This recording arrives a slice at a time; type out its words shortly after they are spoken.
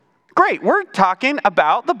Great, we're talking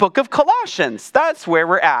about the book of Colossians. That's where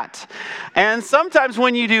we're at. And sometimes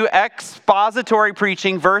when you do expository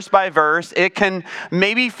preaching, verse by verse, it can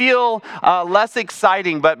maybe feel less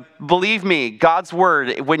exciting, but believe me, God's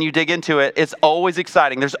word, when you dig into it, it's always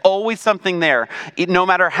exciting. There's always something there, no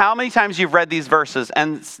matter how many times you've read these verses.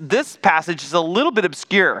 And this passage is a little bit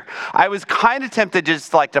obscure. I was kind of tempted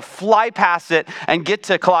just like to fly past it and get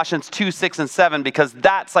to Colossians 2, 6, and 7, because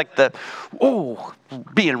that's like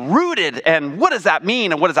being rooted, and what does that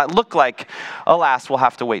mean, and what does that look like? Alas, we'll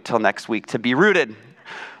have to wait till next week to be rooted.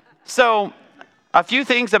 So, a few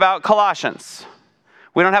things about Colossians.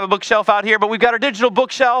 We don't have a bookshelf out here, but we've got our digital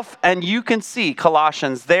bookshelf, and you can see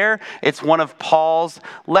Colossians there. It's one of Paul's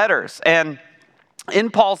letters, and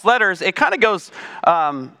in Paul's letters, it kind of goes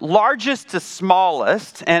largest to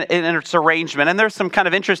smallest in its arrangement. And there's some kind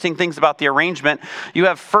of interesting things about the arrangement. You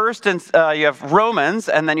have you have Romans,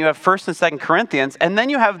 and then you have 1st and 2nd Corinthians, and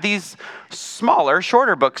then you have these smaller,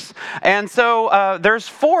 shorter books. And so there's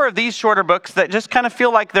 4 of these shorter books that just kind of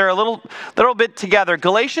feel like they're a little bit together.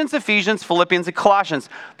 Galatians, Ephesians, Philippians, and Colossians.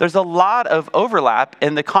 There's a lot of overlap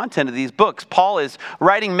in the content of these books. Paul is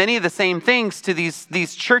writing many of the same things to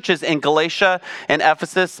these churches in Galatia, in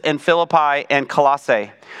Ephesus, in Philippi, and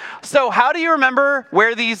Colossae. So how do you remember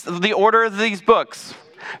where the order of these books?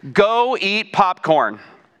 Go eat popcorn,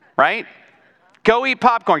 right? Go eat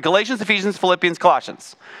popcorn. Galatians, Ephesians, Philippians,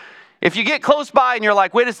 Colossians. If you get close by and you're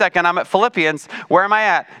like, wait a second, I'm at Philippians, where am I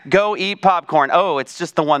at? Go eat popcorn. Oh, it's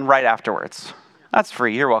just the one right afterwards. That's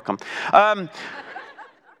free, you're welcome.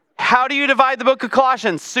 How do you divide the book of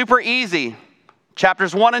Colossians? Super easy.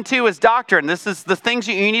 Chapters 1 and 2 is doctrine. This is the things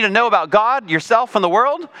you need to know about God, yourself, and the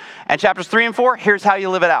world. And chapters 3 and 4, here's how you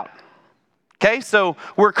live it out. Okay, so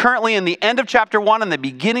we're currently in the end of chapter 1 and the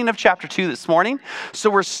beginning of chapter 2 this morning. So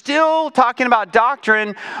we're still talking about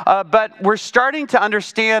doctrine, but we're starting to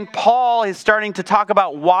understand. Paul is starting to talk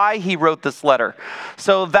about why he wrote this letter.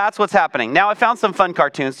 So that's what's happening. Now I found some fun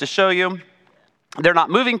cartoons to show you. They're not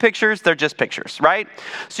moving pictures, they're just pictures, right?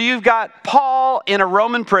 So you've got Paul in a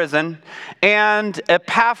Roman prison and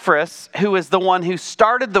Epaphras, who is the one who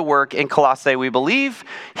started the work in Colossae, we believe.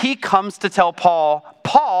 He comes to tell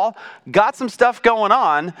Paul, got some stuff going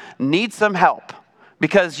on, need some help.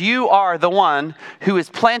 Because you are the one who is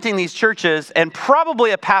planting these churches, and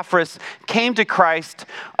probably Epaphras came to Christ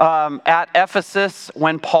at Ephesus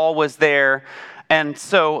when Paul was there. And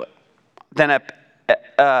so then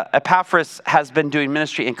Epaphras has been doing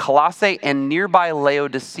ministry in Colossae and nearby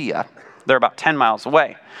Laodicea. They're about 10 miles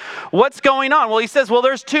away. What's going on? Well, he says,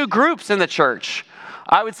 there's 2 groups in the church.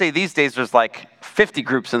 I would say these days there's like 50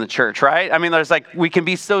 groups in the church, right? I mean, we can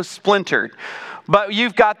be so splintered. But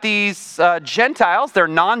you've got these Gentiles, they're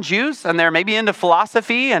non-Jews, and they're maybe into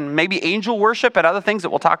philosophy and maybe angel worship and other things that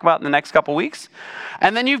we'll talk about in the next couple weeks.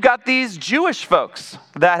 And then you've got these Jewish folks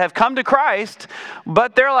that have come to Christ,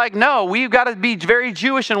 but they're like, no, we've got to be very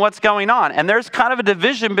Jewish in what's going on. And there's kind of a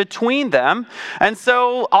division between them. And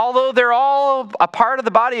so although they're all a part of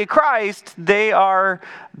the body of Christ, they are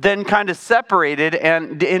then kind of separated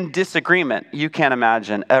and in disagreement. You can't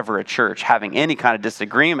imagine ever a church having any kind of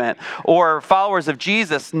disagreement or followers of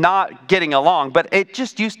Jesus not getting along, but it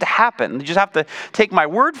just used to happen. You just have to take my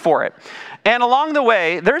word for it. And along the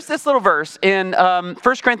way, there's this little verse in 1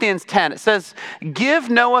 Corinthians 10. It says, give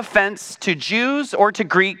no offense to Jews or to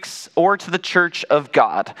Greeks or to the church of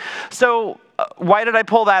God. So why did I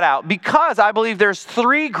pull that out? Because I believe there's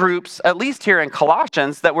 3 groups, at least here in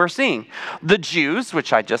Colossians, that we're seeing. The Jews,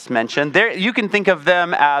 which I just mentioned, you can think of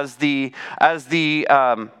them as the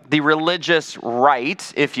religious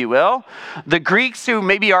right, if you will. The Greeks, who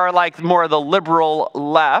maybe are like more of the liberal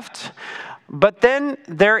left. But then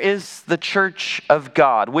there is the church of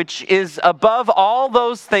God, which is above all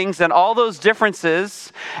those things and all those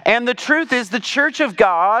differences. And the truth is, the church of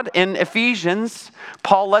God in Ephesians,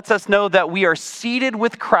 Paul lets us know that we are seated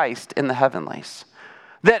with Christ in the heavenlies.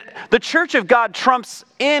 That the church of God trumps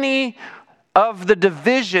any of the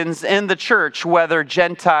divisions in the church, whether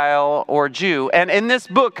Gentile or Jew. And in this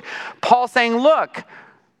book, Paul's saying, look,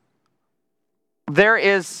 there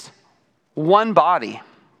is one body.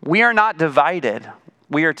 We are not divided.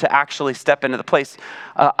 We are to actually step into the place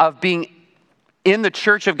of being in the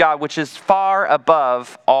church of God, which is far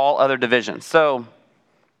above all other divisions. So,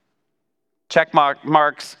 check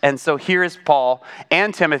marks. And so here is Paul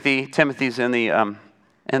and Timothy. Timothy's in the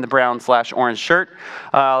brown/orange shirt,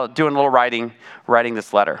 doing a little writing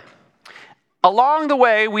this letter. Along the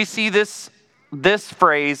way, we see this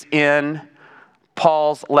phrase in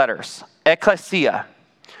Paul's letters, ecclesia.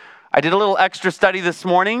 I did a little extra study this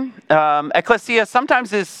morning. Ecclesia sometimes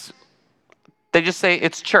they just say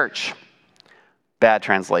it's church. Bad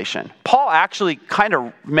translation. Paul actually kind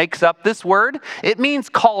of makes up this word. It means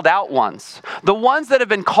called out ones. The ones that have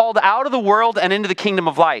been called out of the world and into the kingdom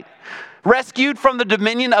of light. Rescued from the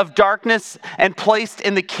dominion of darkness and placed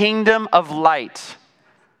in the kingdom of light.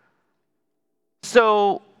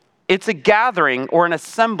 So it's a gathering or an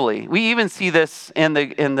assembly. We even see this in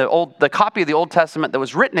the copy of the Old Testament that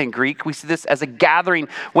was written in Greek. We see this as a gathering.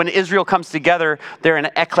 When Israel comes together, they're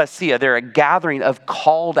an ecclesia. They're a gathering of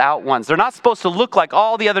called out ones. They're not supposed to look like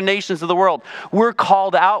all the other nations of the world. We're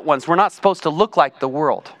called out ones. We're not supposed to look like the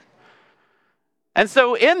world. And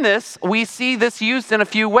so in this, we see this used in a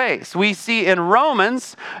few ways. We see in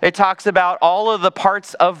Romans, it talks about all of the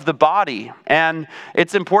parts of the body. And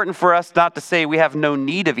it's important for us not to say we have no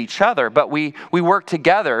need of each other, but we work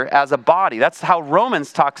together as a body. That's how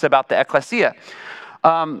Romans talks about the ecclesia.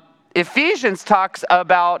 Ephesians talks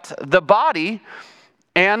about the body,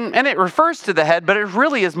 and it refers to the head, but it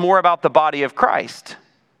really is more about the body of Christ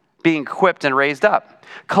being equipped and raised up.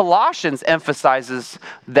 Colossians emphasizes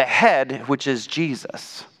the head, which is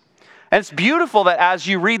Jesus. And it's beautiful that as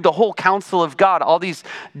you read the whole counsel of God, all these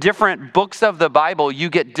different books of the Bible, you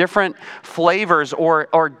get different flavors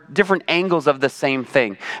or different angles of the same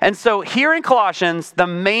thing. And so here in Colossians, the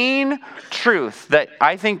main truth that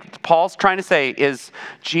I think Paul's trying to say is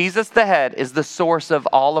Jesus, the head, is the source of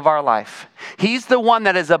all of our life. He's the one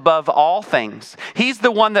that is above all things. He's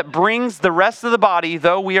the one that brings the rest of the body,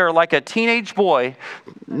 though we are like a teenage boy,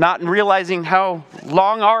 not realizing how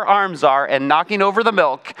long our arms are and knocking over the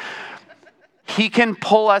milk. He can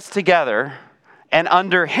pull us together, and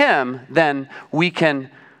under him, then we can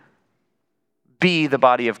be the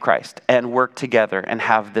body of Christ and work together and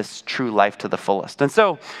have this true life to the fullest. And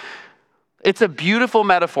so it's a beautiful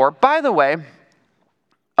metaphor. By the way,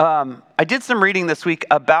 I did some reading this week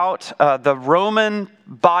about the Roman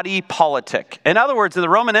body politic. In other words, in the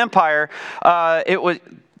Roman Empire,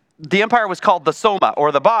 the empire was called the soma,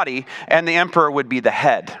 or the body, and the emperor would be the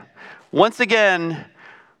head. Once again,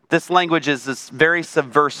 this language is this very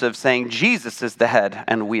subversive, saying Jesus is the head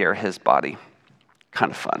and we are his body.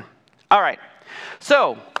 Kind of fun. All right.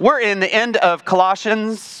 So we're in the end of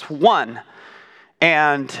Colossians 1,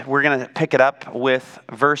 and we're going to pick it up with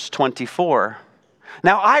verse 24.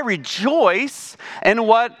 Now I rejoice in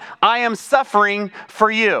what I am suffering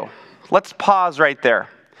for you. Let's pause right there.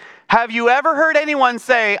 Have you ever heard anyone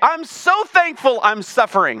say, I'm so thankful I'm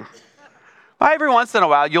suffering? Every once in a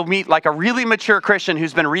while, you'll meet like a really mature Christian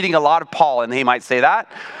who's been reading a lot of Paul, and he might say that.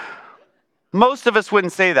 Most of us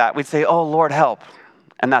wouldn't say that. We'd say, oh, Lord, help.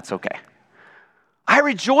 And that's okay. I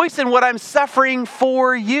rejoice in what I'm suffering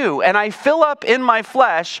for you, and I fill up in my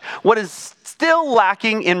flesh what is still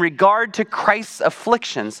lacking in regard to Christ's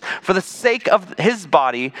afflictions for the sake of his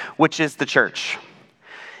body, which is the church.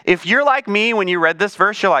 If you're like me, when you read this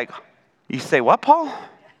verse, you say, what, Paul?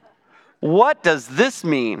 What does this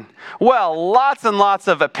mean? Well, lots and lots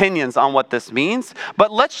of opinions on what this means,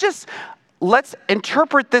 but let's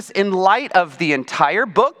interpret this in light of the entire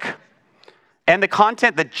book and the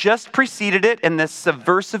content that just preceded it in this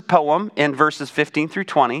subversive poem in verses 15 through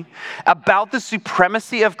 20 about the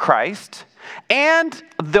supremacy of Christ and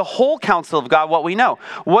the whole counsel of God. What we know.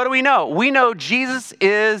 What do we know? We know Jesus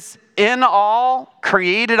is in all,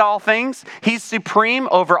 created all things. He's supreme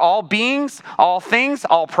over all beings, all things,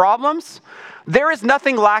 all problems. There is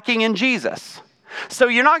nothing lacking in Jesus. So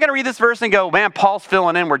you're not going to read this verse and go, man, Paul's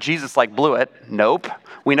filling in where Jesus blew it. Nope.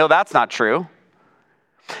 We know that's not true.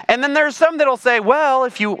 And then there's some that'll say, well,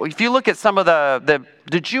 if you look at some of the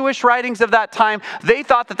Jewish writings of that time, they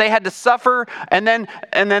thought that they had to suffer, and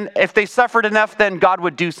then if they suffered enough, then God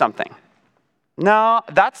would do something. No,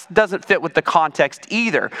 that doesn't fit with the context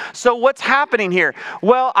either. So what's happening here?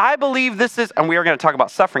 Well, I believe this is, and we are going to talk about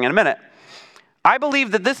suffering in a minute. I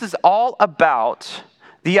believe that this is all about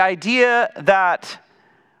the idea that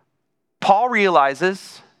Paul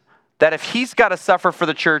realizes that if he's got to suffer for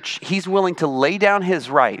the church, he's willing to lay down his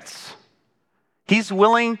rights. He's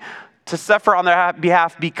willing to suffer on their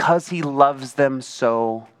behalf because he loves them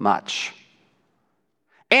so much.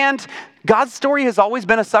 And God's story has always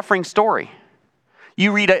been a suffering story.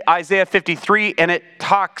 You read Isaiah 53, and it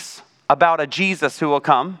talks about a Jesus who will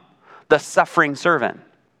come, the suffering servant.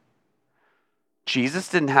 Jesus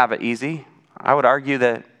didn't have it easy. I would argue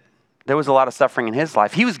that there was a lot of suffering in his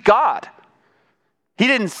life. He was God. He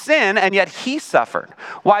didn't sin, and yet he suffered.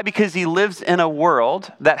 Why? Because he lives in a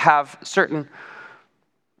world that have certain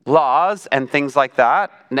laws and things like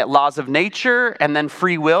that, laws of nature, and then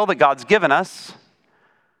free will that God's given us.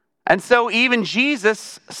 And so even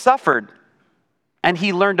Jesus suffered, and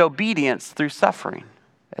he learned obedience through suffering,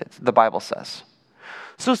 the Bible says.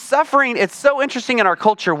 So suffering, it's so interesting in our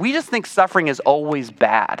culture. We just think suffering is always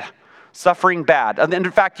bad. Suffering bad. And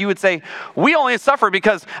in fact, you would say, we only suffer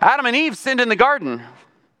because Adam and Eve sinned in the garden.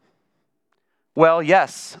 Well,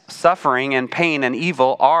 yes, suffering and pain and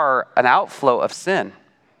evil are an outflow of sin.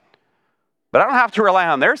 But I don't have to rely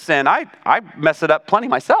on their sin. I mess it up plenty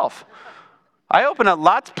myself. I open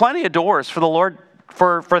up plenty of doors for the Lord,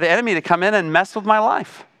 for the enemy to come in and mess with my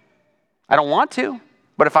life. I don't want to,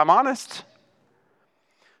 but if I'm honest.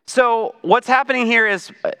 So what's happening here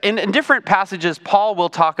is, in different passages, Paul will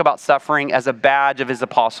talk about suffering as a badge of his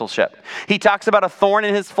apostleship. He talks about a thorn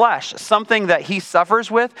in his flesh, something that he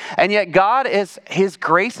suffers with, and yet his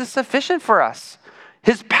grace is sufficient for us.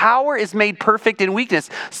 His power is made perfect in weakness.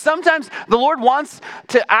 Sometimes the Lord wants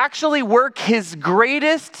to actually work his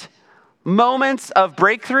greatest moments of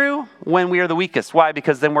breakthrough when we are the weakest. Why?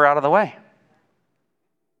 Because then we're out of the way.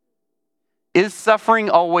 Is suffering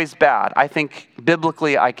always bad? I think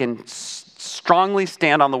biblically I can strongly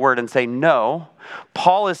stand on the word and say no.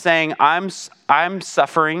 Paul is saying I'm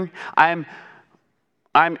suffering. I'm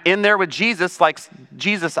in there with Jesus, like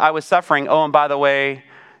Jesus, I was suffering. Oh, and by the way,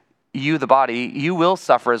 you, the body, you will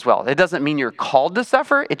suffer as well. It doesn't mean you're called to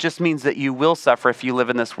suffer. It just means that you will suffer if you live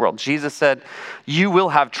in this world. Jesus said, you will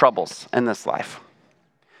have troubles in this life.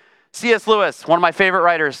 C.S. Lewis, one of my favorite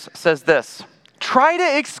writers, says this: try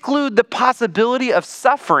to exclude the possibility of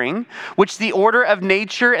suffering, which the order of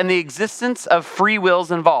nature and the existence of free will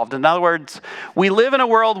is involved. In other words, we live in a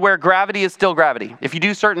world where gravity is still gravity. If you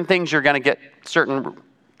do certain things, you're going to get certain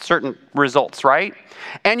results, right?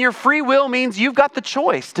 And your free will means you've got the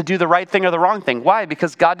choice to do the right thing or the wrong thing. Why?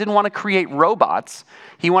 Because God didn't want to create robots.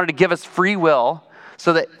 He wanted to give us free will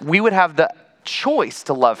so that we would have the choice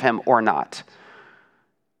to love him or not.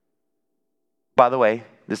 By the way,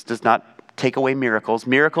 this does not take away miracles.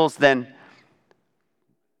 Miracles then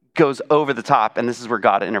goes over the top, and this is where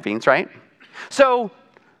God intervenes, right? So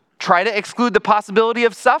try to exclude the possibility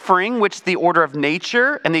of suffering, which the order of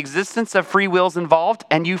nature and the existence of free will is involved,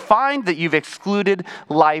 and you find that you've excluded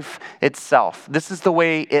life itself. This is the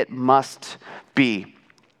way it must be.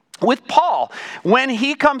 With Paul, when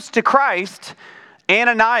he comes to Christ,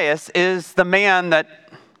 Ananias is the man that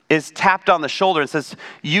is tapped on the shoulder and says,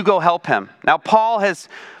 you go help him. Now, Paul has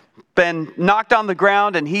been knocked on the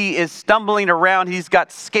ground and he is stumbling around. He's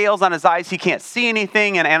got scales on his eyes. He can't see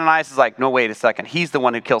anything. And Ananias is like, no, wait a second. He's the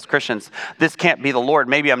one who kills Christians. This can't be the Lord.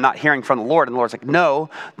 Maybe I'm not hearing from the Lord. And the Lord's like, no,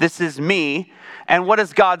 this is me. And what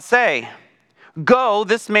does God say? Go,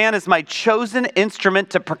 this man is my chosen instrument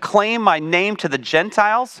to proclaim my name to the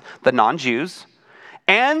Gentiles, the non-Jews,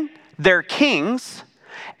 and their kings,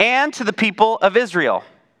 and to the people of Israel.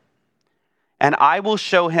 And I will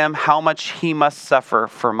show him how much he must suffer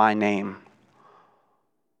for my name.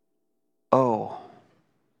 Oh.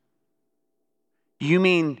 You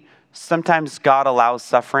mean sometimes God allows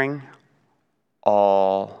suffering?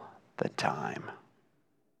 All the time.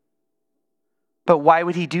 But why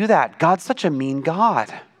would he do that? God's such a mean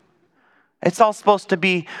God. It's all supposed to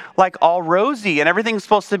be like all rosy and everything's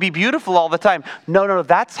supposed to be beautiful all the time. No,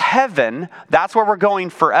 that's heaven. That's where we're going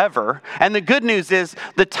forever. And the good news is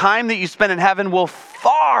the time that you spend in heaven will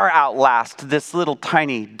far outlast this little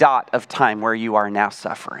tiny dot of time where you are now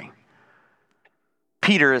suffering.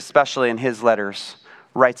 Peter, especially in his letters,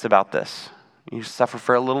 writes about this. You suffer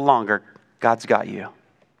for a little longer, God's got you.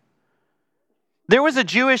 There was a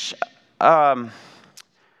Jewish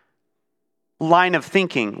line of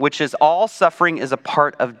thinking, which is all suffering is a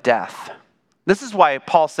part of death. This is why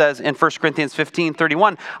Paul says in 1 Corinthians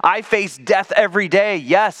 15:31, I face death every day,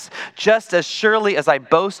 yes, just as surely as I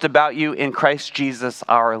boast about you in Christ Jesus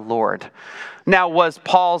our Lord. Now, was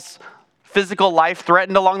Paul's physical life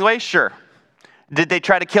threatened along the way? Sure. Did they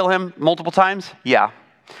try to kill him multiple times? Yeah.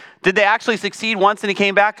 Did they actually succeed once and he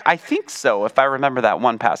came back? I think so, if I remember that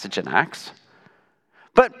one passage in Acts.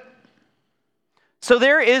 But so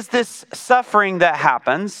there is this suffering that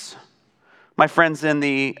happens. My friends in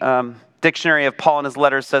the dictionary of Paul and his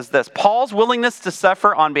letters says this: Paul's willingness to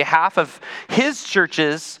suffer on behalf of his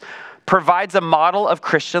churches provides a model of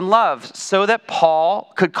Christian love so that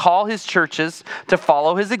Paul could call his churches to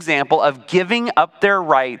follow his example of giving up their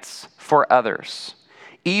rights for others,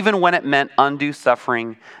 even when it meant undue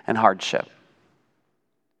suffering and hardship.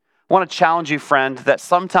 I want to challenge you, friend, that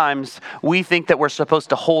sometimes we think that we're supposed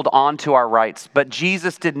to hold on to our rights, but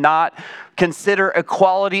Jesus did not consider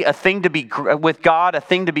equality a thing to be with God, a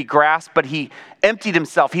thing to be grasped, but he emptied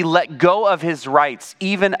himself. He let go of his rights,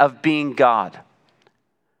 even of being God.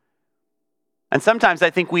 And sometimes I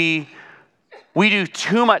think we do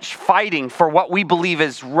too much fighting for what we believe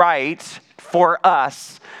is right for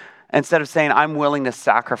us instead of saying, I'm willing to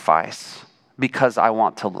sacrifice because I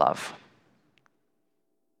want to love.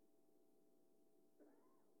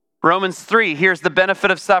 Romans 3, here's the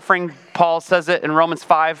benefit of suffering. Paul says it in Romans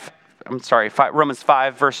 5,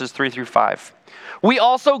 verses 3 through 5. We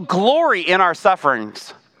also glory in our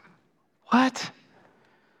sufferings. What?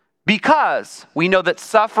 Because we know that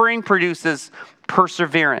suffering produces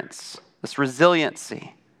perseverance, this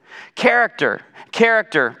resiliency. Character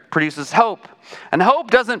produces hope. And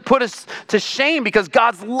hope doesn't put us to shame because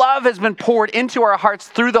God's love has been poured into our hearts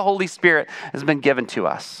through the Holy Spirit has been given to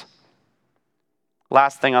us.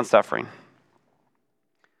 Last thing on suffering.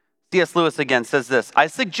 C.S. Lewis again says this, I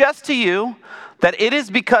suggest to you that it is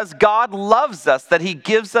because God loves us that he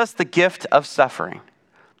gives us the gift of suffering.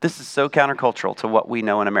 This is so countercultural to what we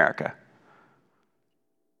know in America.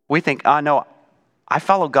 We think, no, I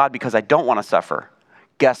follow God because I don't want to suffer.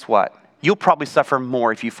 Guess what? You'll probably suffer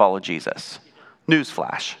more if you follow Jesus.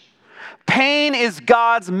 Newsflash. Pain is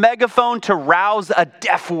God's megaphone to rouse a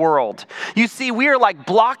deaf world. You see, we are like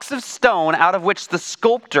blocks of stone out of which the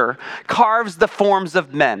sculptor carves the forms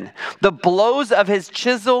of men. The blows of his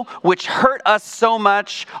chisel, which hurt us so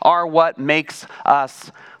much, are what makes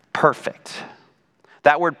us perfect.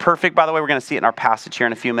 That word perfect, by the way, we're going to see it in our passage here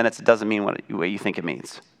in a few minutes. It doesn't mean what you think it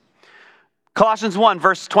means. Colossians 1,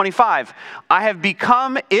 verse 25. I have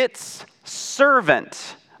become its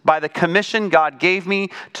servant by the commission God gave me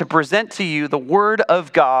to present to you the word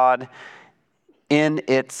of God in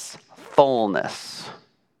its fullness.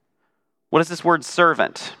 What is this word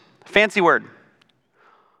servant? Fancy word.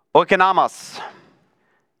 Oikonomos.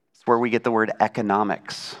 It's where we get the word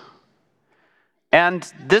economics.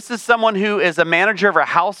 And this is someone who is a manager of a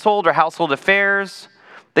household or household affairs.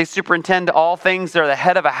 They superintend all things. They're the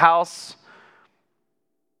head of a house.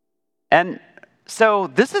 And so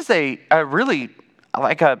this is a really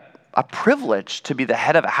like a privilege to be the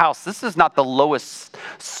head of a house. This is not the lowest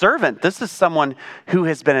servant. This is someone who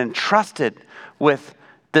has been entrusted with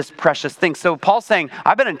this precious thing. So Paul's saying,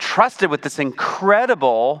 I've been entrusted with this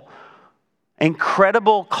incredible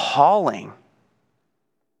calling.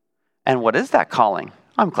 And what is that calling?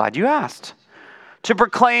 I'm glad you asked. To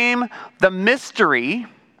proclaim the mystery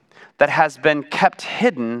that has been kept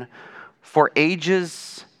hidden for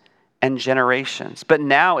ages and generations, but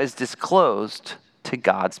now is disclosed to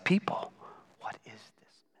God's people. What is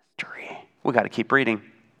this mystery? We got to keep reading.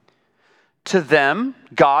 To them,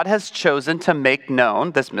 God has chosen to make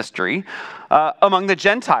known this mystery among the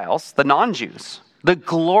Gentiles, the non-Jews, the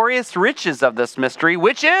glorious riches of this mystery,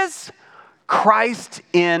 which is Christ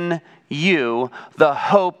in you, the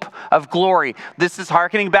hope of glory. This is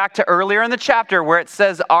hearkening back to earlier in the chapter where it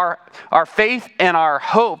says our faith and our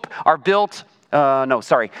hope are built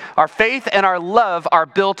our faith and our love are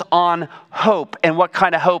built on hope. And what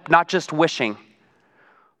kind of hope? Not just wishing,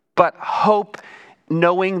 but hope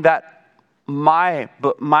knowing that my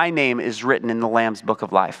name is written in the Lamb's book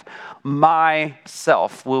of life.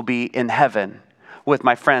 Myself will be in heaven with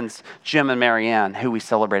my friends Jim and Marianne, who we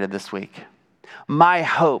celebrated this week. My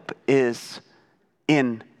hope is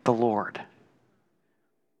in the Lord.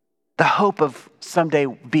 The hope of someday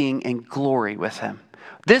being in glory with him.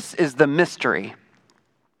 This is the mystery.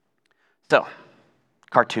 So,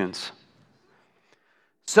 cartoons.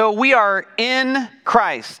 So we are in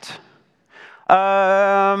Christ.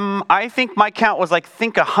 I think my count was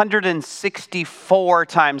 164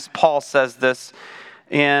 times Paul says this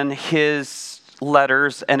in his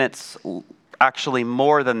letters, and it's actually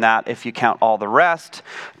more than that if you count all the rest.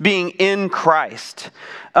 Being in Christ.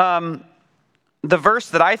 The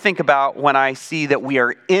verse that I think about when I see that we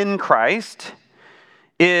are in Christ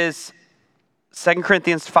is 2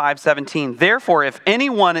 Corinthians 5:17. Therefore, if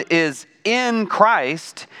anyone is in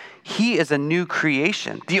Christ, he is a new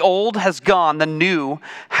creation. The old has gone, the new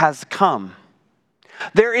has come.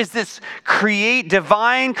 There is this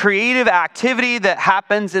divine creative activity that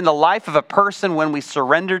happens in the life of a person when we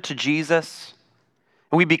surrender to Jesus.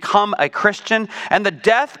 We become a Christian, and the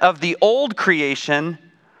death of the old creation,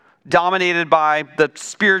 dominated by the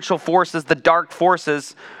spiritual forces, the dark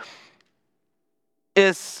forces,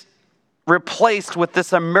 is replaced with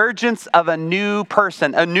this emergence of a new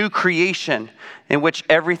person, a new creation in which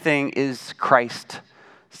everything is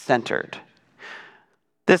Christ-centered.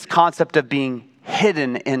 This concept of being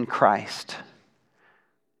hidden in Christ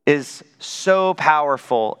is so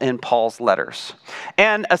powerful in Paul's letters.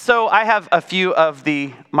 And so I have a few of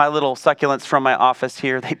my little succulents from my office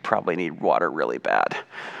here. They probably need water really bad.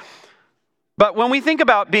 But when we think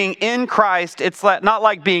about being in Christ, it's not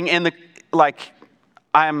like being in the,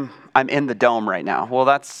 I'm in the dome right now. Well,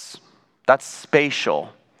 that's spatial.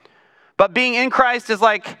 But being in Christ is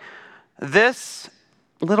like this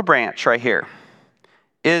little branch right here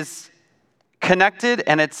is connected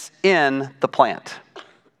and it's in the plant.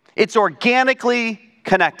 It's organically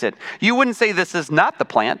connected. You wouldn't say this is not the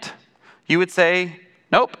plant. You would say,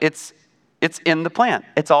 nope, it's in the plant.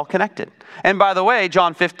 It's all connected. And by the way,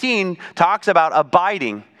 John 15 talks about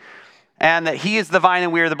abiding and that he is the vine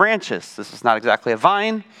and we are the branches. This is not exactly a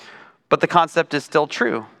vine, but the concept is still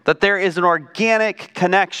true. That there is an organic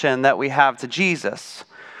connection that we have to Jesus,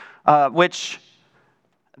 which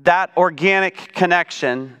that organic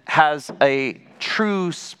connection has a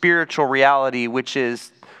true spiritual reality, which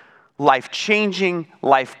is life-changing,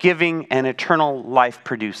 life-giving, and eternal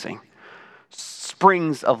life-producing.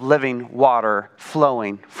 Springs of living water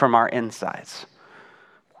flowing from our insides.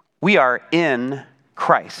 We are in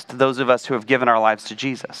Christ, those of us who have given our lives to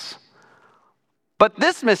Jesus. But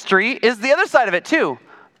this mystery is the other side of it too,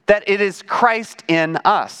 that it is Christ in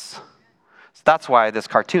us. So that's why this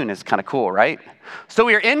cartoon is kind of cool, right? So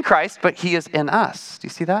we are in Christ, but he is in us. Do you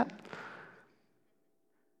see that?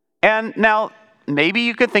 And now, maybe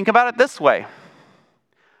you could think about it this way.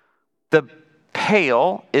 The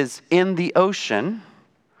pail is in the ocean.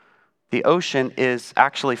 The ocean is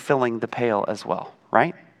actually filling the pail as well,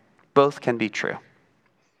 right? Both can be true.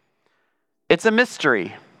 It's a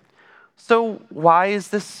mystery. So why is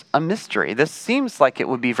this a mystery? This seems like it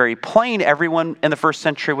would be very plain. Everyone in the first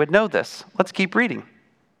century would know this. Let's keep reading.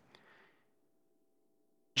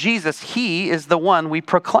 Jesus, he is the one we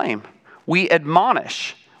proclaim. We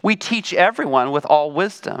admonish. We teach everyone with all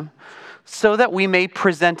wisdom so that we may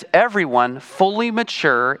present everyone fully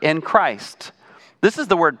mature in Christ. This is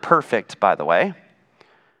the word perfect, by the way.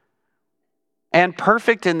 And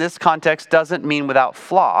perfect in this context doesn't mean without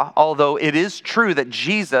flaw, although it is true that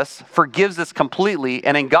Jesus forgives us completely,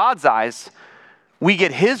 and in God's eyes, we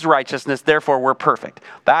get his righteousness, therefore we're perfect.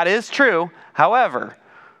 That is true. However,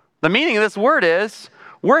 the meaning of this word is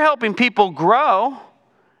we're helping people grow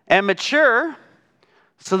and mature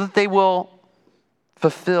so that they will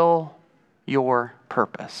fulfill your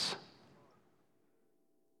purpose.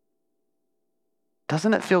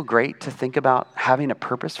 Doesn't it feel great to think about having a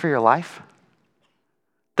purpose for your life?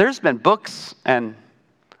 There's been books and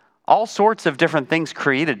all sorts of different things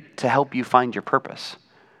created to help you find your purpose.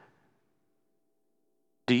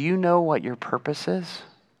 Do you know what your purpose is?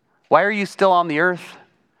 Why are you still on the earth?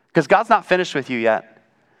 Because God's not finished with you yet.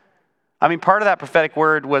 I mean, part of that prophetic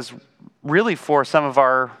word was really for some of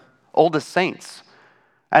our oldest saints.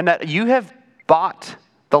 And that you have bought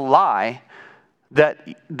the lie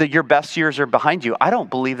that your best years are behind you. I don't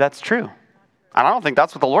believe that's true. And I don't think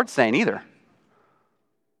that's what the Lord's saying either.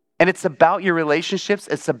 And it's about your relationships.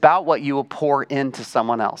 It's about what you will pour into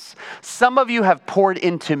someone else. Some of you have poured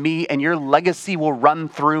into me, and your legacy will run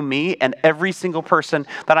through me and every single person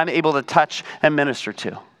that I'm able to touch and minister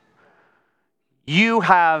to. You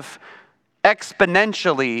have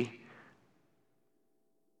exponentially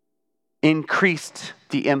increased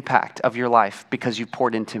the impact of your life because you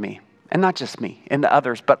poured into me. And not just me, into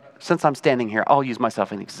others. But since I'm standing here, I'll use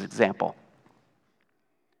myself as an example.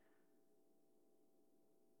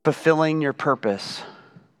 Fulfilling your purpose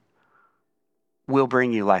will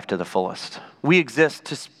bring you life to the fullest. We exist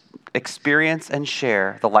to experience and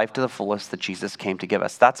share the life to the fullest that Jesus came to give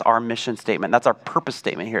us. That's our mission statement. That's our purpose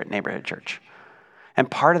statement here at Neighborhood Church. And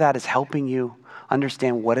part of that is helping you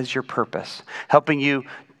understand what is your purpose, helping you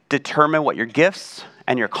determine what your gifts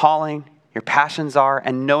and your calling, your passions are,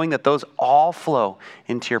 and knowing that those all flow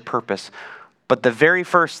into your purpose. But the very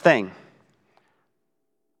first thing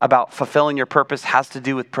about fulfilling your purpose has to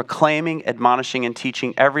do with proclaiming, admonishing, and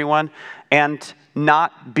teaching everyone, and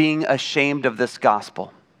not being ashamed of this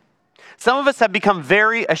gospel. Some of us have become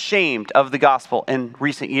very ashamed of the gospel in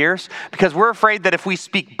recent years because we're afraid that if we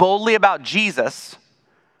speak boldly about Jesus,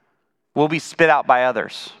 we'll be spit out by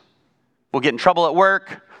others. We'll get in trouble at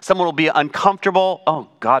work. Someone will be uncomfortable. Oh,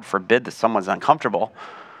 God forbid that someone's uncomfortable.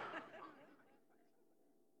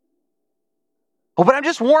 Oh, but I'm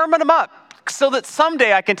just warming them up so that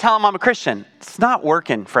someday I can tell them I'm a Christian. It's not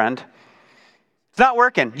working, friend. It's not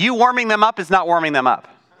working. You warming them up is not warming them up.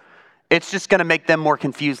 It's just going to make them more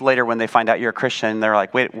confused later when they find out you're a Christian. They're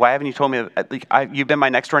like, wait, why haven't you told me? You've been my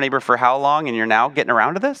next door neighbor for how long and you're now getting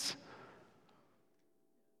around to this?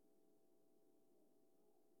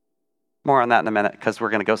 More on that in a minute because we're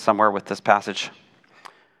going to go somewhere with this passage.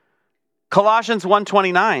 Colossians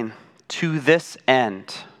 1:29, to this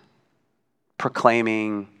end,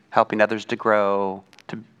 proclaiming, helping others to grow,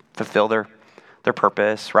 to fulfill their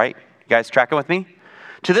purpose, right? You guys tracking with me?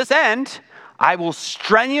 To this end, I will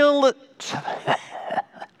strenuously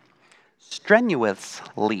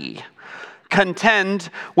contend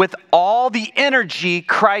with all the energy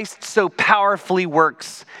Christ so powerfully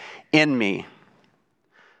works in me.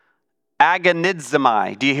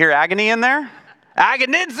 Agonizomai. Do you hear agony in there?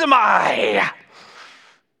 Agonizomai.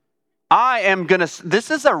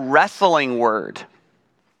 This is a wrestling word,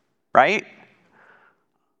 right?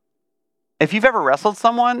 If you've ever wrestled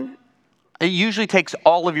someone, it usually takes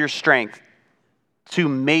all of your strength to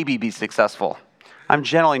maybe be successful. I'm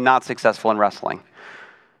generally not successful in wrestling.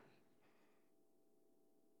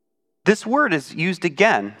 This word is used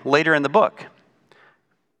again later in the book.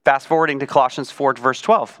 Fast forwarding to Colossians 4 verse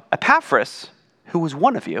 12. Epaphras, who was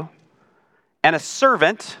one of you, and a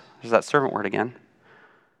servant, there's that servant word again,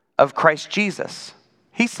 of Christ Jesus.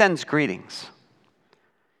 He sends greetings.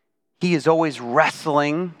 He is always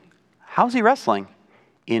wrestling. How's he wrestling?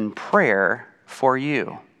 In prayer for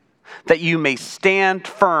you, that you may stand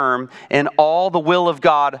firm in all the will of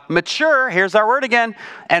God, mature, here's our word again,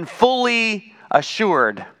 and fully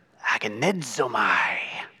assured. Agonizomai.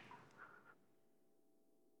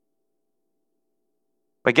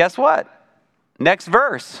 But guess what? Next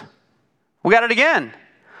verse. We got it again.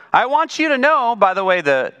 I want you to know, by the way,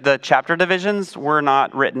 the chapter divisions were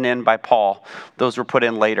not written in by Paul. Those were put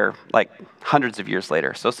in later, like hundreds of years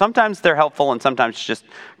later. So sometimes they're helpful and sometimes just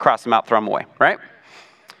cross them out, throw them away, right?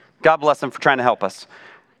 God bless them for trying to help us.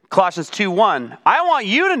 Colossians 2:1. I want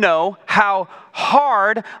you to know how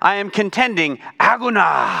hard I am contending.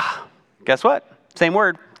 Agona. Guess what? Same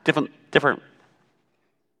word, different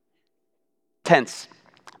tense.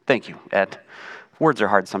 Thank you, Ed. Words are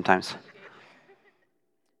hard sometimes.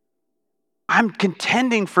 I'm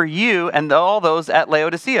contending for you and all those at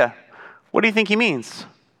Laodicea. What do you think he means?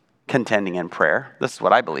 Contending in prayer. This is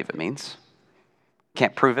what I believe it means.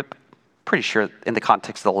 Can't prove it. Pretty sure in the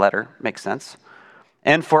context of the letter makes sense.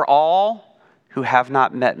 And for all who have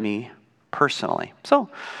not met me personally. So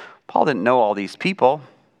Paul didn't know all these people.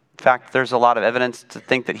 In fact, there's a lot of evidence to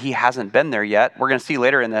think that he hasn't been there yet. We're going to see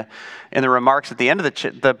later in the remarks at the end of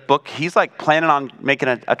the book, he's like planning on making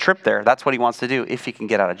a trip there. That's what he wants to do if he can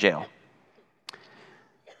get out of jail.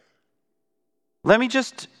 Let me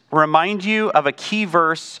just remind you of a key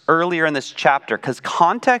verse earlier in this chapter, because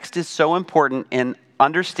context is so important in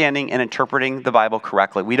understanding and interpreting the Bible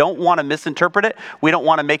correctly. We don't want to misinterpret it. We don't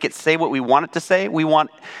want to make it say what we want it to say. We want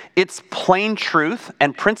its plain truth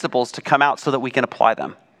and principles to come out so that we can apply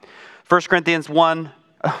them. 1 Corinthians 1,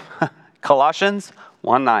 Colossians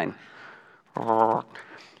 1:9.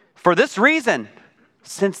 For this reason,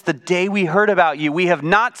 since the day we heard about you, we have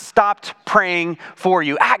not stopped praying for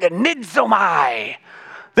you. Agonizomai.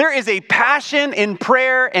 There is a passion in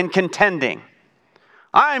prayer and contending.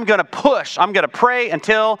 I'm going to push. I'm going to pray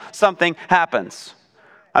until something happens.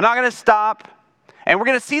 I'm not going to stop. And we're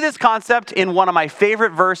going to see this concept in one of my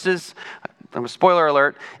favorite verses, spoiler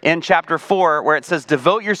alert, in chapter 4, where it says,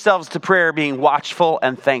 devote yourselves to prayer, being watchful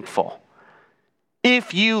and thankful.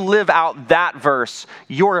 If you live out that verse,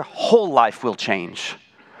 your whole life will change.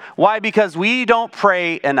 Why? Because we don't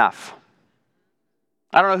pray enough.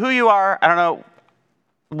 I don't know who you are. I don't know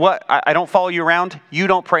what. I don't follow you around. You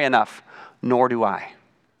don't pray enough, nor do I.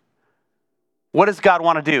 What does God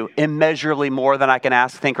want to do? Immeasurably more than I can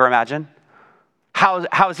ask, think, or imagine.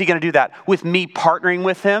 How is he going to do that? With me partnering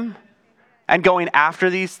with him and going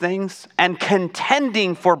after these things and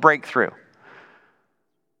contending for breakthrough.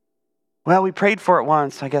 Well, we prayed for it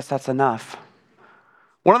once. I guess that's enough.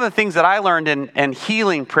 One of the things that I learned in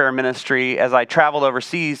healing prayer ministry as I traveled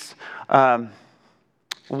overseas,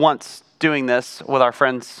 once doing this with our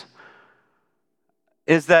friends,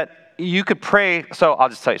 is that you could pray. So I'll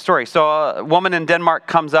just tell you a story. So a woman in Denmark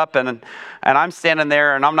comes up and I'm standing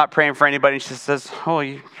there and I'm not praying for anybody. She says, oh,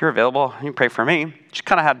 you're available. You can pray for me. She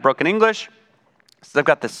kind of had broken English. So I've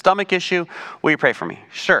got this stomach issue. Will you pray for me?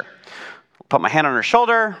 Sure. Put my hand on her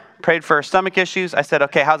shoulder, prayed for her stomach issues. I said,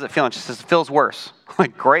 okay, how's it feeling? She says, it feels worse. I'm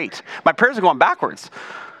like, great. My prayers are going backwards.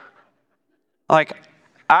 Like,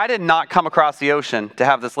 I did not come across the ocean to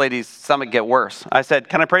have this lady's stomach get worse. I said,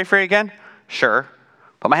 can I pray for you again? Sure.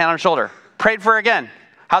 Put my hand on her shoulder. Prayed for her again.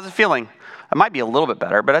 How's it feeling? It might be a little bit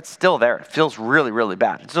better, but it's still there. It feels really, really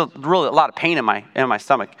bad. It's still really a lot of pain in my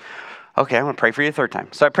stomach. Okay, I'm going to pray for you a third time.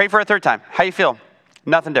 So I prayed for her a third time. How you feel?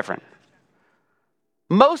 Nothing different.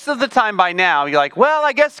 Most of the time by now, you're like, well,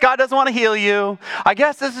 I guess God doesn't want to heal you. I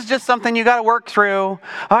guess this is just something you got to work through.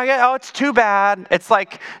 Oh, it's too bad. It's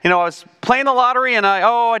like, I was playing the lottery and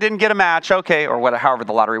I didn't get a match. Okay, or whatever, however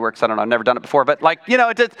the lottery works. I don't know. I've never done it before. But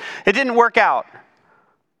it didn't work out.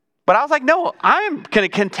 But I was like, no, I'm going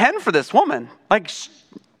to contend for this woman. Like,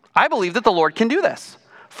 I believe that the Lord can do this.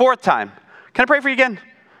 Fourth time. Can I pray for you again?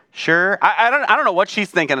 Sure. I don't know what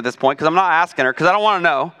she's thinking at this point because I'm not asking her because I don't want to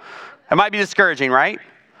know. It might be discouraging, right?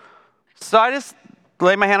 So I just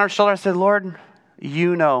laid my hand on her shoulder. I said, Lord,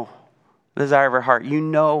 you know the desire of her heart. You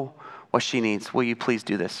know what she needs. Will you please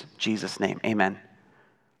do this? In Jesus' name, amen.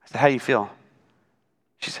 I said, how do you feel?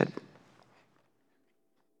 She said,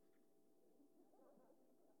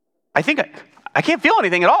 I think I can't feel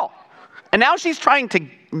anything at all. And now she's trying to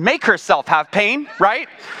make herself have pain, right?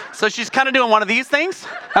 So she's kind of doing one of these things.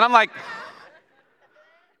 And I'm like,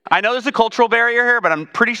 I know there's a cultural barrier here, but I'm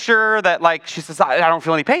pretty sure that she says, I don't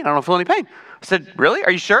feel any pain. I don't feel any pain. I said, really?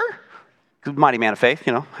 Are you sure? Mighty man of faith,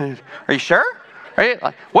 Are you sure? Right?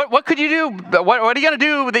 What could you do? What are you going to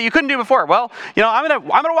do that you couldn't do before? Well, I'm going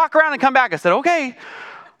to walk around and come back. I said, okay,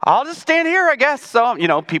 I'll just stand here, I guess. So,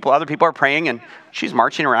 other people are praying and she's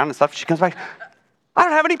marching around and stuff. She comes back. I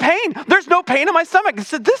don't have any pain. There's no pain in my stomach. I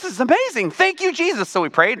said, this is amazing. Thank you, Jesus. So we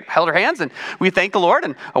prayed, held her hands, and we thanked the Lord,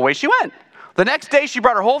 and away she went. The next day, she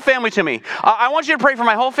brought her whole family to me. I want you to pray for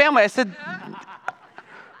my whole family. I said,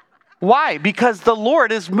 why? Because the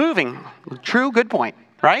Lord is moving. True, good point,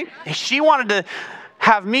 right? She wanted to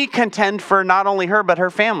have me contend for not only her, but her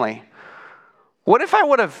family. What if I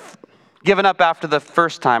would have given up after the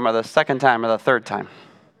first time or the second time or the third time?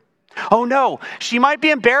 Oh no, she might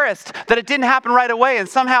be embarrassed that it didn't happen right away and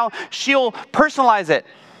somehow she'll personalize it.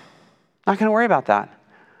 Not going to worry about that.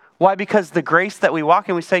 Why? Because the grace that we walk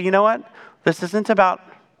in, we say, you know what? This isn't about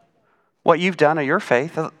what you've done or your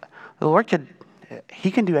faith. The Lord He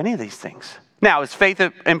can do any of these things. Now, is faith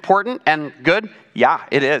important and good? Yeah,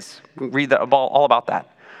 it is. Read all about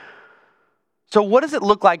that. So what does it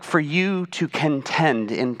look like for you to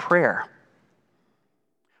contend in prayer?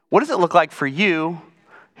 What does it look like for you,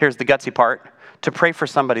 here's the gutsy part, to pray for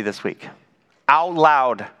somebody this week? Out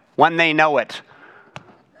loud, when they know it.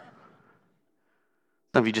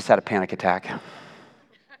 Some of you just had a panic attack.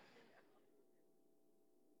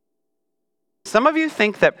 Some of you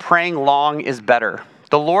think that praying long is better.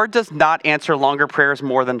 The Lord does not answer longer prayers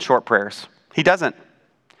more than short prayers. He doesn't.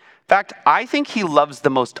 In fact, I think He loves the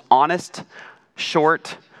most honest,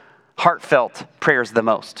 short, heartfelt prayers the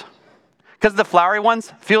most. Because the flowery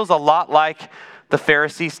ones feels a lot like the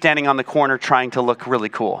Pharisee standing on the corner trying to look really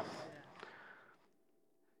cool.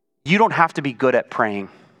 You don't have to be good at praying.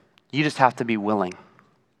 You just have to be willing.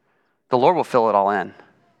 The Lord will fill it all in.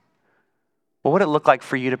 What would it look like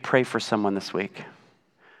for you to pray for someone this week?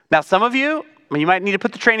 Now, some of you might need to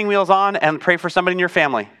put the training wheels on and pray for somebody in your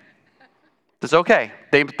family. It's okay.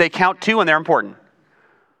 They count too and they're important.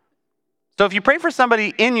 So if you pray for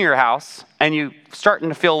somebody in your house and you're starting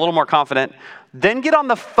to feel a little more confident, then get on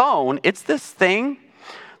the phone. It's this thing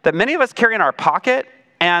that many of us carry in our pocket,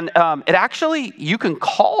 and it actually, you can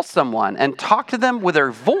call someone and talk to them with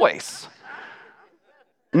their voice,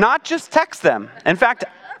 not just text them. In fact,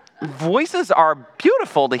 voices are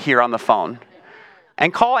beautiful to hear on the phone.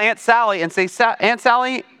 And call Aunt Sally and say, Aunt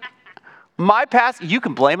Sally, you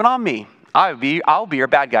can blame it on me. I'll be your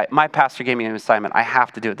bad guy. My pastor gave me an assignment. I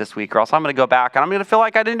have to do it this week or else I'm going to go back and I'm going to feel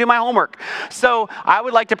like I didn't do my homework. So I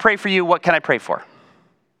would like to pray for you. What can I pray for?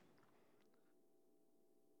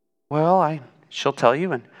 Well, she'll tell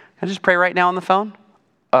you. And can I just pray right now on the phone?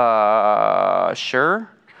 Sure.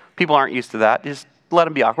 People aren't used to that. Just let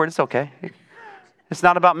them be awkward. It's okay. It's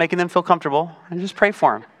not about making them feel comfortable. And just pray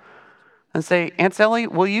for them. And say, Aunt Sally,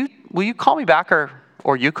 will you call me back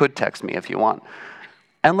or you could text me if you want.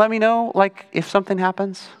 And let me know, if something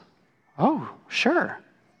happens. Oh, sure.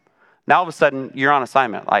 Now all of a sudden, you're on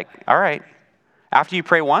assignment. All right. After you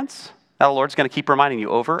pray once, now the Lord's going to keep reminding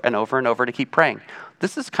you over and over and over to keep praying.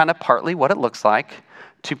 This is kind of partly what it looks like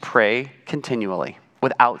to pray continually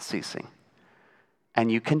without ceasing.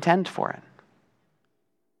 And you contend for it.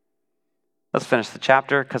 Let's finish the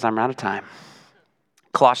chapter because I'm out of time.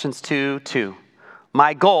 Colossians 2:2.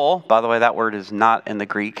 My goal, by the way, that word is not in the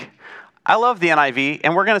Greek. I love the NIV,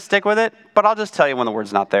 and we're going to stick with it, but I'll just tell you when the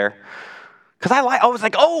word's not there. Because I was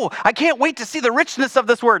like, I can't wait to see the richness of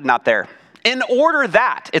this word. Not there. In order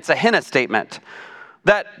that, it's a hina statement,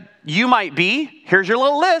 that you might be, here's your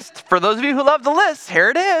little list. For those of you who love the list,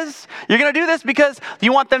 here it is. You're going to do this because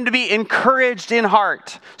you want them to be encouraged in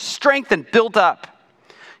heart, strengthened, built up,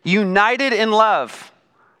 united in love.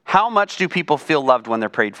 How much do people feel loved when they're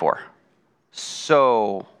prayed for?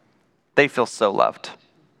 So, they feel so loved.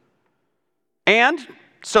 And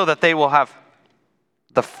so that they will have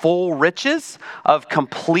the full riches of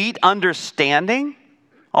complete understanding.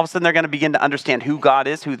 All of a sudden, they're going to begin to understand who God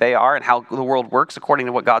is, who they are, and how the world works according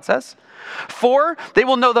to what God says. 4, they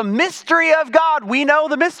will know the mystery of God. We know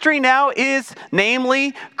the mystery now is,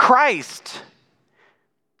 namely, Christ.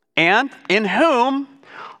 And in whom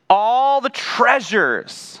all the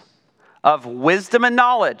treasures of wisdom and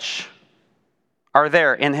knowledge are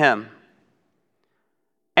there in him.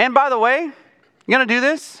 And by the way, you're going to do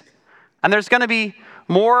this, and there's going to be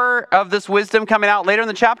More of this wisdom coming out later in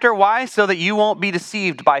the chapter. Why? So that you won't be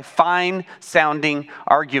deceived by fine-sounding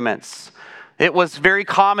arguments. It was very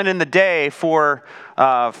common in the day for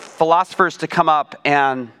philosophers to come up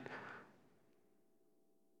and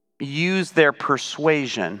use their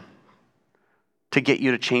persuasion to get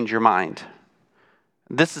you to change your mind.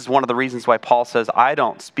 This is one of the reasons why Paul says, I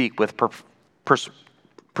don't speak with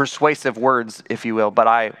persuasive words, if you will, but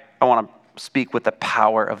I want to speak with the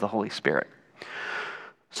power of the Holy Spirit.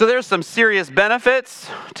 So there's some serious benefits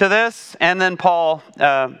to this. And then Paul,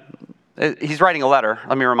 he's writing a letter.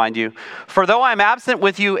 Let me remind you. For though I'm absent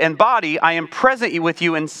with you in body, I am present with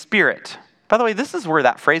you in spirit. By the way, this is where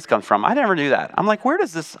that phrase comes from. I never knew that. I'm like, where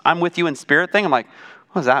does this I'm with you in spirit thing? I'm like,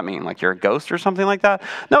 what does that mean? Like you're a ghost or something like that?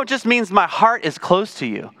 No, it just means my heart is close to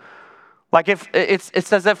you. Like if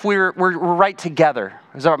it's as if we're right together.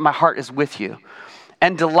 As if my heart is with you.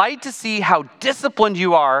 And delight to see how disciplined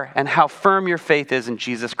you are and how firm your faith is in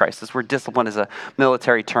Jesus Christ. This word discipline is a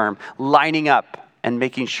military term. Lining up and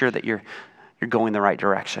making sure that you're going the right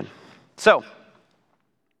direction. So,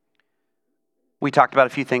 we talked about a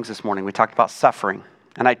few things this morning. We talked about suffering.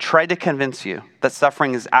 And I tried to convince you that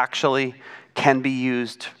suffering is actually can be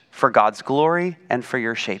used for God's glory and for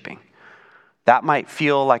your shaping. That might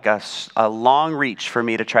feel like a long reach for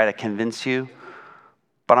me to try to convince you.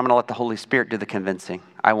 But I'm going to let the Holy Spirit do the convincing.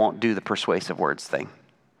 I won't do the persuasive words thing.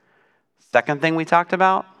 Second thing we talked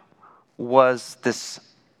about was this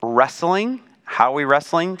wrestling. How are we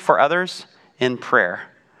wrestling for others? In prayer.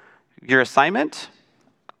 Your assignment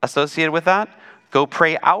associated with that, go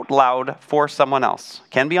pray out loud for someone else.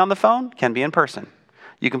 Can be on the phone, can be in person.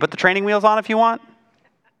 You can put the training wheels on if you want.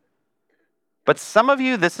 But some of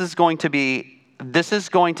you, this is going to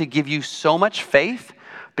give you so much faith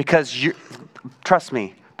because trust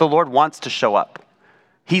me, the Lord wants to show up.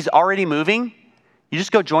 He's already moving. You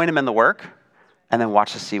just go join him in the work and then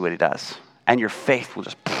watch to see what he does. And your faith will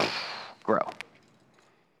just grow.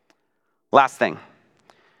 Last thing.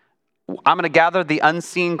 I'm going to gather the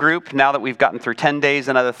unseen group now that we've gotten through 10 days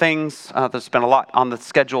and other things. There's been a lot on the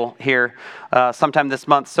schedule here sometime this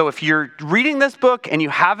month. So if you're reading this book and you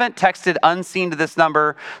haven't texted unseen to this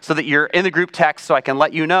number so that you're in the group text so I can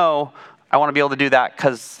let you know, I want to be able to do that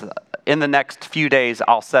because in the next few days,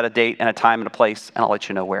 I'll set a date and a time and a place, and I'll let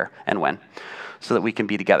you know where and when so that we can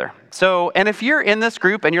be together. So, and if you're in this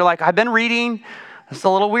group and you're like, I've been reading, this is a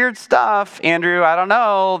little weird stuff, Andrew, I don't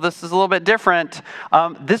know, this is a little bit different.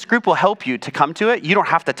 This group will help you to come to it. You don't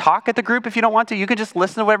have to talk at the group if you don't want to. You can just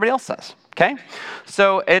listen to what everybody else says, okay?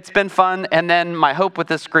 So it's been fun, and then my hope with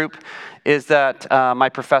this group is that my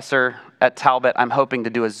professor at Talbot, I'm hoping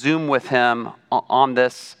to do a Zoom with him on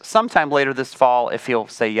this sometime later this fall if he'll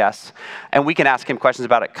say yes. And we can ask him questions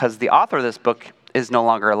about it because the author of this book is no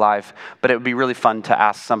longer alive, but it would be really fun to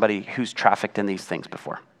ask somebody who's trafficked in these things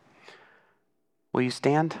before. Will you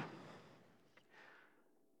stand?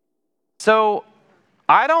 So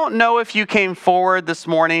I don't know if you came forward this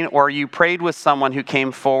morning or you prayed with someone who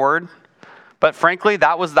came forward, but frankly,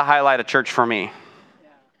 that was the highlight of church for me.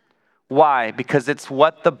 Why? Because it's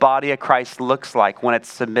what the body of Christ looks like when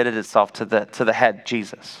it's submitted itself to the head,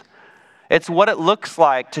 Jesus. It's what it looks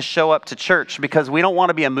like to show up to church because we don't want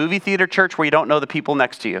to be a movie theater church where you don't know the people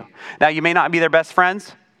next to you. Now, you may not be their best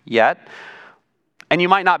friends yet, and you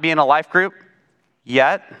might not be in a life group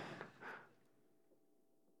yet,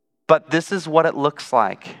 but this is what it looks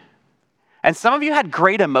like. And some of you had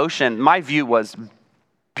great emotion. My view was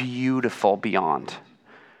beautiful beyond.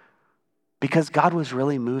 Because God was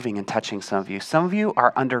really moving and touching some of you. Some of you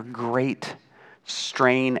are under great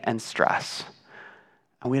strain and stress.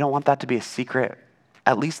 And we don't want that to be a secret.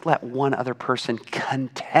 At least let one other person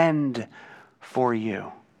contend for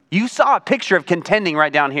you. You saw a picture of contending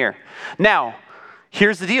right down here. Now,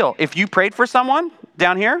 here's the deal. If you prayed for someone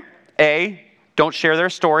down here, A, don't share their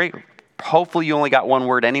story. Hopefully you only got one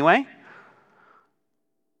word anyway.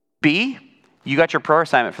 B, you got your prayer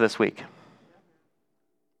assignment for this week.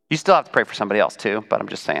 You still have to pray for somebody else too, but I'm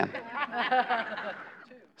just saying.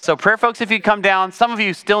 So prayer folks, if you come down, some of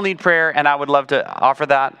you still need prayer, and I would love to offer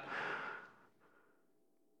that.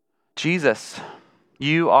 Jesus,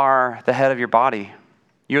 you are the head of your body.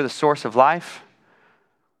 You're the source of life.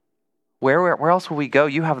 Where else will we go?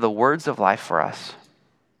 You have the words of life for us.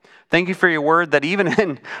 Thank you for your word that even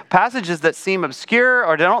in passages that seem obscure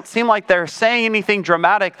or don't seem like they're saying anything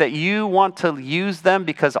dramatic, that you want to use them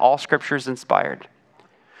because all scripture is inspired.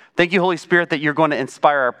 Thank you, Holy Spirit, that you're going to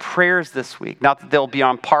inspire our prayers this week. Not that they'll be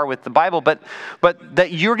on par with the Bible, but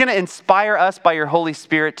that you're going to inspire us by your Holy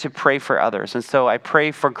Spirit to pray for others. And so I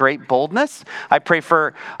pray for great boldness. I pray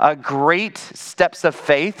for great steps of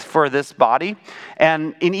faith for this body.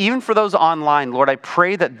 And even for those online, Lord, I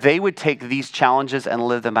pray that they would take these challenges and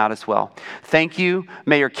live them out as well. Thank you.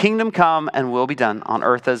 May your kingdom come and will be done on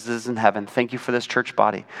earth as it is in heaven. Thank you for this church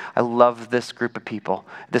body. I love this group of people,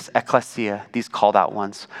 this ecclesia, these called out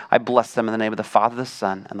ones. I bless them in the name of the Father, the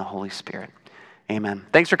Son, and the Holy Spirit. Amen.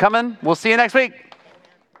 Thanks for coming. We'll see you next week.